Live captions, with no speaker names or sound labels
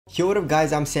Yo, what up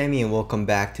guys, I'm Sammy and welcome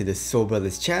back to the Soul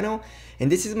Brothers channel,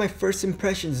 and this is my first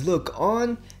impressions look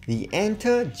on the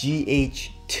ANTA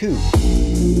GH2.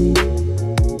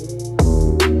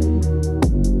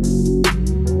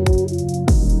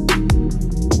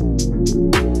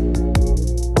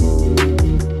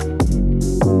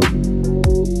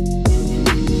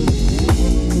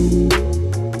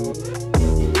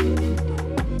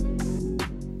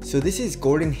 So this is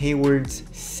Gordon Hayward's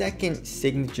second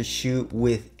signature shoe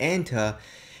with ANTA.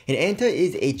 And ANTA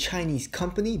is a Chinese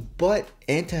company, but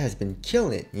ANTA has been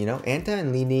killing it. You know, ANTA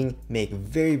and Li-Ning make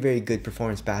very good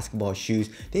performance basketball shoes.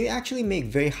 They actually make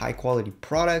very high quality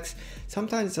products.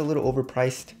 Sometimes it's a little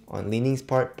overpriced on Li-Ning's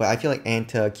part, but I feel like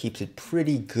ANTA keeps it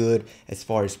pretty good as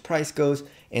far as price goes,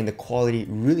 and the quality,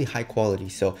 really high quality.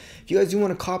 So if you guys do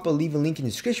want to cop, I'll leave a link in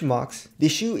the description box.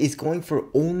 This shoe is going for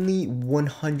only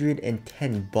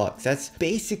 110 bucks. That's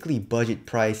basically budget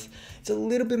price. It's a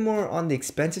little bit more on the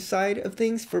expensive side of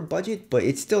things for budget, but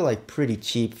it's still like pretty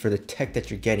cheap for the tech that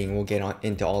you're getting. We'll get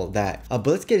into all of that. But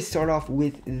let's get it started off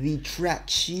with the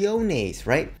tracciones,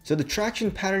 right? So the traction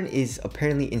pattern is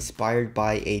apparently inspired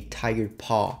by a tiger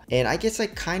paw. And I guess I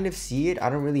kind of see it. I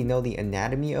don't really know the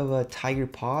anatomy of a tiger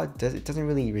paw. It doesn't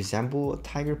really resemble a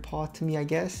tiger paw to me, I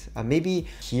guess. Maybe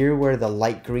here where the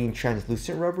light green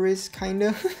translucent rubber is, kind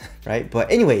of, right?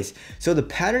 But anyways, so the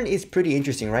pattern is pretty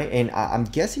interesting, right? And I'm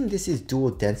guessing this is dual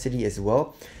density as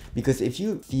well, because if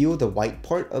you feel the white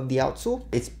part of the outsole,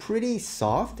 it's pretty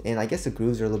soft, and I guess the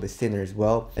grooves are a little bit thinner as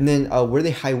well. And then where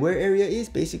the high wear area is,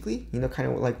 basically, you know,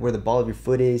 kind of like where the ball of your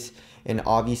foot is, and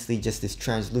obviously just this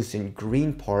translucent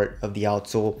green part of the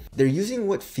outsole, they're using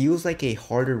what feels like a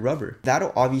harder rubber.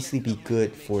 That'll obviously be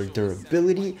good for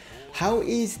durability. How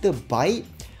is the bite?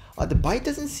 The bite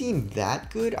doesn't seem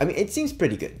that good. I mean, it seems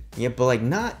pretty good, yeah, but like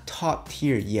not top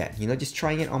tier yet. You know, just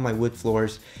trying it on my wood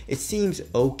floors, it seems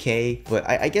okay, but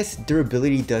I guess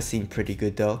durability does seem pretty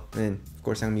good though. And of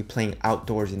course, I'm gonna be playing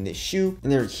outdoors in this shoe.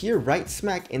 And then here, right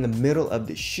smack in the middle of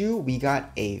the shoe, we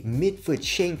got a midfoot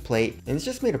shank plate, and it's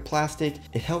just made of plastic.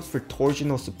 It helps for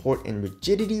torsional support and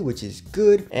rigidity, which is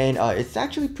good. And it's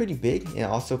actually pretty big, and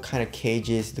also kind of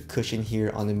cages the cushion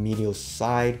here on the medial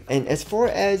side. And as far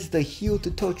as the heel to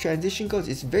toe transition goes,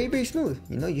 it's very smooth.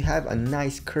 You know, you have a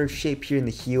nice curved shape here in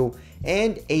the heel,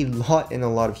 and a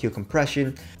lot of heel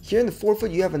compression. Here in the forefoot,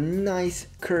 you have a nice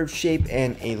curved shape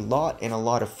and a lot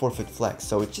of forefoot flex.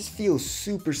 So it just feels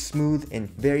super smooth and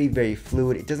very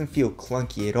fluid. It doesn't feel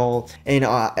clunky at all. And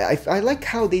I like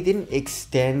how they didn't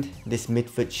extend this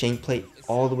midfoot shank plate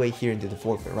all the way here into the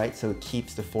forefoot, right? So it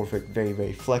keeps the forefoot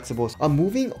very flexible.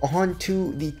 Moving on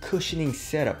to the cushioning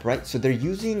setup, right? So they're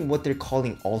using what they're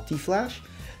calling Ulti-Flash.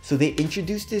 So they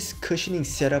introduced this cushioning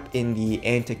setup in the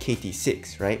ANTA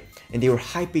KT6, right? And they were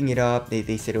hyping it up.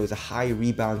 They said it was a high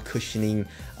rebound cushioning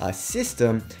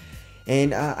system.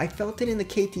 And I felt it in the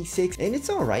KT6, and it's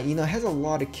all right. You know, it has a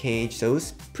lot of cage, so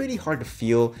it's pretty hard to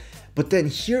feel. But then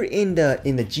here in the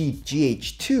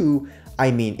GH2,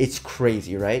 I mean, it's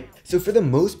crazy, right? So for the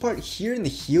most part, here in the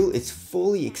heel, it's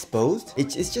fully exposed.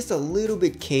 It's just a little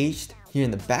bit caged here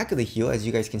in the back of the heel. As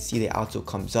you guys can see, the outsole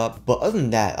comes up, but other than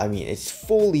that, I mean, it's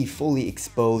fully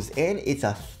exposed, and it's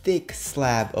a thick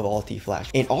slab of Ulti-Flash.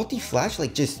 And Ulti-Flash,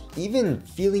 like, just even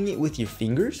feeling it with your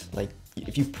fingers, like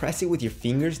if you press it with your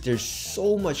fingers, there's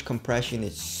so much compression.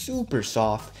 It's super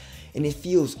soft, and it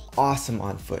feels awesome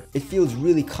on foot. It feels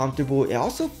really comfortable. It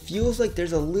also feels like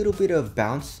there's a little bit of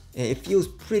bounce. It feels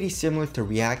pretty similar to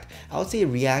React. I would say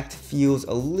React feels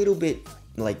a little bit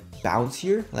like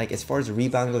bouncier. Like as far as the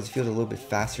rebound goes, it feels a little bit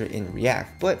faster in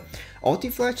React, but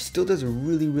Ulti-Flash still does a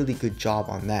really good job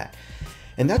on that.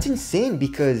 And that's insane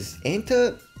because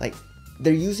ANTA, like,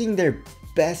 they're using their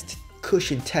best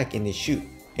cushion tech in this shoe,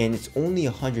 and it's only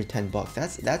 110 bucks.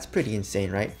 That's pretty insane,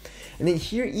 right? And then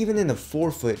here, even in the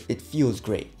forefoot, it feels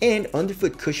great. And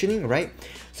underfoot cushioning, right?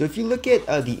 So if you look at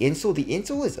the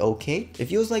insole is okay. It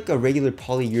feels like a regular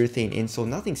polyurethane insole,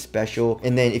 nothing special.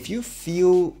 And then if you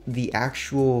feel the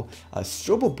actual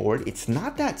strobo board, it's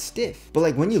not that stiff. But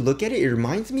like when you look at it, it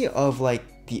reminds me of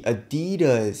like the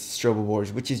Adidas strobo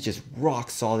boards, which is just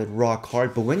rock solid, rock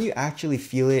hard. But when you actually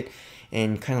feel it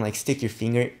and kind of like stick your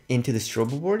finger into the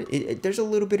strobo board, there's a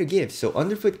little bit of give. So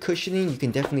underfoot cushioning, you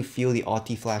can definitely feel the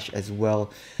Ulti-Flash as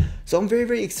well. So I'm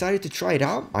very excited to try it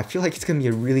out. I feel like it's gonna be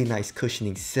a really nice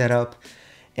cushioning setup.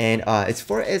 And as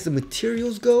far as the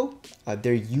materials go,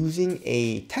 they're using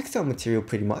a textile material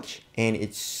pretty much, and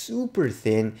it's super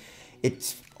thin.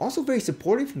 It's also very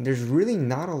supportive. There's really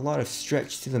not a lot of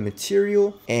stretch to the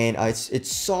material, and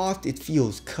it's soft, it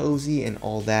feels cozy and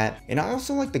all that. And I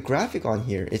also like the graphic on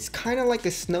here. It's kind of like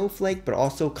a snowflake, but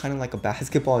also kind of like a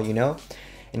basketball, you know?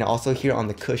 And also here on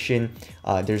the cushion,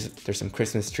 there's some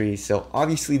Christmas trees. So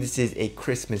obviously this is a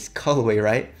Christmas colorway,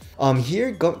 right?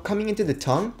 Here coming into the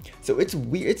tongue, so it's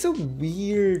weird. It's a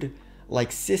weird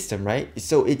like system, right?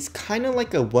 So it's kind of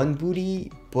like a one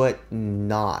booty, but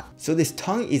not. So this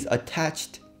tongue is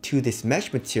attached to this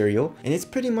mesh material, and it's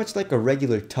pretty much like a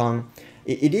regular tongue.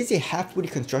 It is a half booty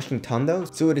construction tongue though,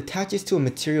 so it attaches to a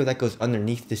material that goes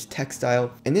underneath this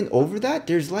textile, and then over that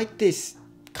there's like this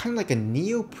kind of like a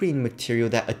neoprene material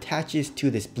that attaches to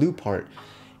this blue part,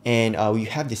 and you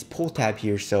have this pull tab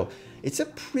here, so it's a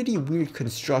pretty weird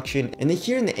construction. And then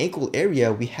here in the ankle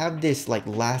area, we have this like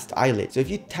last eyelet. So if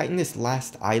you tighten this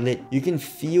last eyelet, you can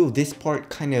feel this part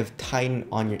kind of tighten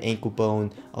on your ankle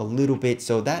bone a little bit.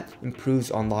 So that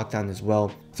improves on lockdown as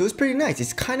well. So it's pretty nice.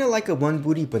 It's kind of like a one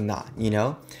booty, but not, you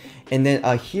know? And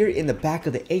then here in the back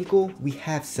of the ankle, we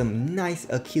have some nice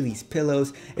Achilles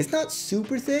pillows. It's not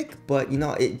super thick, but you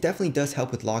know, it definitely does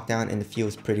help with lockdown and it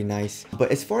feels pretty nice.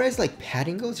 But as far as like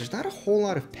padding goes, there's not a whole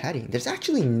lot of padding. There's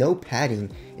actually no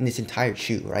padding in this entire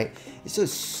shoe, right? It's a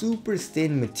super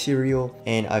thin material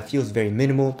and it feels very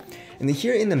minimal. And then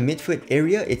here in the midfoot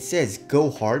area, it says go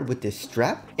hard with this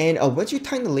strap. And once you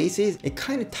tighten the laces, it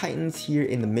kind of tightens here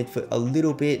in the midfoot a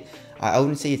little bit. I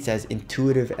wouldn't say it's as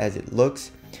intuitive as it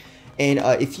looks. And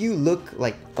if you look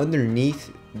like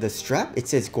underneath the strap, it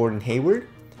says Gordon Hayward,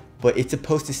 but it's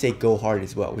supposed to say go hard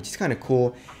as well, which is kind of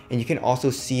cool. And you can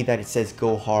also see that it says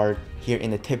go hard here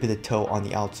in the tip of the toe on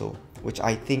the outsole, which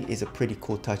I think is a pretty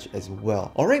cool touch as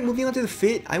well. All right, moving on to the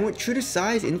fit, I went true to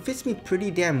size and it fits me pretty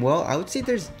damn well. I would say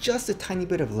there's just a tiny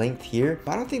bit of length here,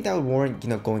 but I don't think that would warrant, you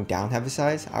know, going down half a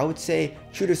size. I would say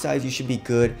true to size, you should be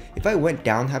good. If I went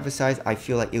down half a size, I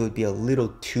feel like it would be a little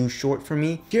too short for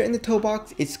me. Here in the toe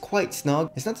box, it's quite snug.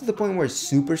 It's not to the point where it's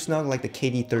super snug like the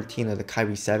KD13 or the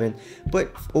Kyrie 7,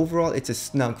 but overall it's a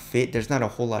snug fit. There's not a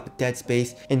whole lot of dead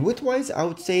space. And width-wise, I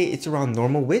would say it's around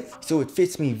normal width, so it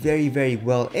fits me very, very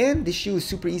well. And this shoe is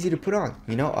super easy to put on.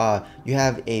 You know, you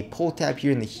have a pull tab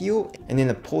here in the heel, and then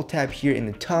a pull tab here in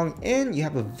the tongue, and you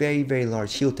have a very, very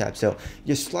large heel tab. So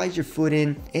you just slide your foot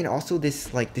in, and also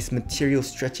this material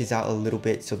stretches out a little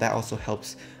bit, so that also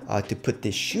helps to put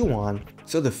this shoe on.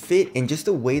 So the fit and just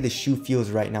the way the shoe feels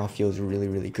right now feels really,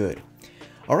 really good.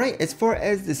 Alright, as far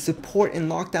as the support and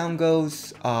lockdown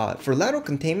goes, for lateral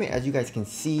containment, as you guys can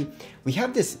see, we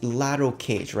have this lateral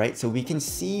cage, right? So we can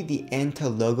see the ANTA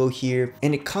logo here,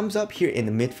 and it comes up here in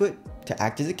the midfoot to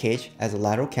act as a cage, as a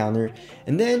lateral counter.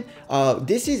 And then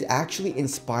this is actually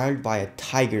inspired by a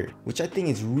tiger, which I think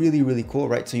is really, really cool,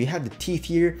 right? So you have the teeth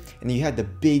here, and then you have the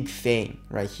big fang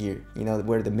right here, you know,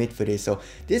 where the midfoot is. So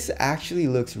this actually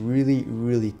looks really,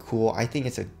 really cool. I think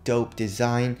it's a dope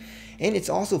design, and it's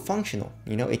also functional.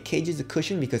 You know, it cages the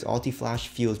cushion because Ulti-Flash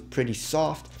feels pretty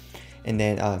soft. And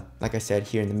then, like I said,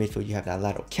 here in the midfoot, you have that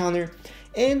lateral counter.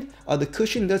 And the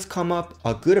cushion does come up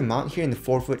a good amount here in the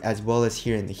forefoot as well as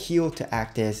here in the heel to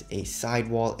act as a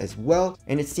sidewall as well.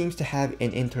 And it seems to have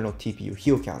an internal TPU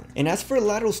heel counter. And as for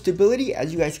lateral stability,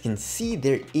 as you guys can see,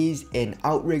 there is an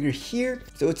outrigger here.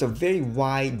 So it's a very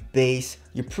wide base.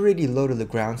 You're pretty low to the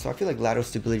ground, so I feel like lateral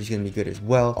stability is going to be good as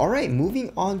well. All right,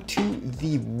 moving on to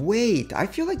the weight. I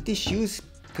feel like this shoe is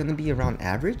going to be around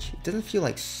average. It doesn't feel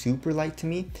like super light to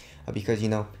me. Because, you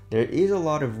know, there is a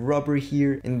lot of rubber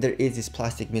here and there is this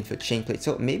plastic midfoot shank plate,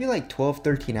 so maybe like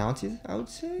 12-13 ounces, I would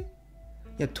say.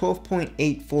 Yeah,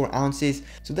 12.84 ounces,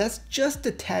 so that's just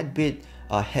a tad bit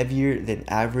heavier than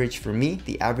average for me.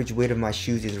 The average weight of my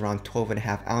shoes is around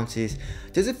 12.5 ounces.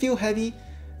 Does it feel heavy?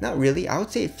 Not really. I would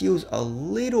say it feels a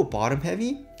little bottom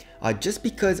heavy, just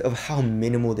because of how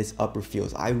minimal this upper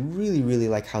feels. I really, really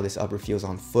like how this upper feels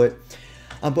on foot.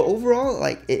 But overall,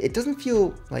 like, it doesn't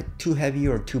feel like too heavy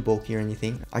or too bulky or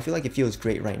anything. I feel like it feels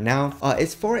great right now.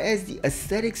 As far as the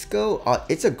aesthetics go,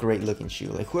 it's a great looking shoe.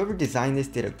 Like, whoever designed this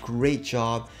did a great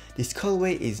job. This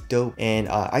colorway is dope, and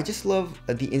I just love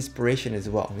the inspiration as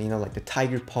well. You know, like the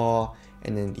tiger paw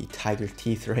and then the tiger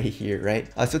teeth right here, right?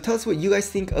 So tell us what you guys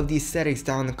think of the aesthetics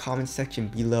down in the comment section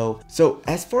below. So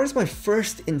as far as my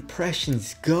first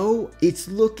impressions go, it's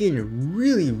looking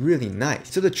really, really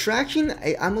nice. So the traction,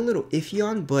 I'm a little iffy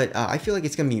on, but I feel like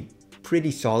it's gonna be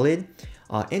pretty solid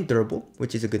and durable,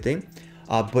 which is a good thing.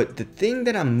 But the thing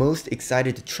that I'm most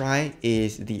excited to try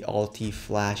is the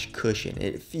Ulti-Flash cushion.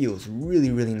 It feels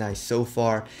really, really nice so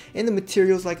far. And the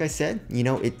materials, like I said, you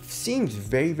know, it seems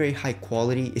very, very high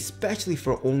quality, especially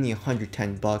for only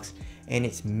 110 bucks. And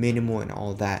it's minimal and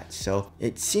all that. So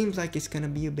it seems like it's gonna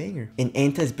be a banger. And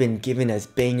ANTA's been giving us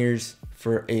bangers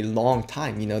for a long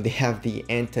time. You know, they have the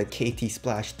ANTA KT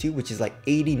Splash 2, which is like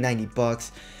 80-90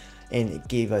 bucks. and it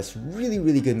gave us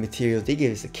really good materials. They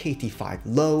gave us a KT5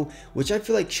 low, which I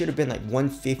feel like should have been like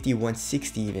 150,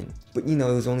 160 even, but you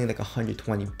know, it was only like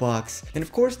 120 bucks. And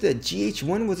of course the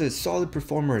GH1 was a solid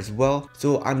performer as well,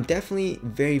 so I'm definitely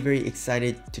very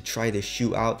excited to try this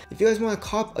shoe out. If you guys want to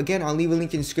cop, again, I'll leave a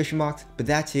link in the description box. But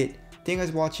that's it. Thank you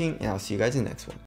guys for watching, and I'll see you guys in the next one.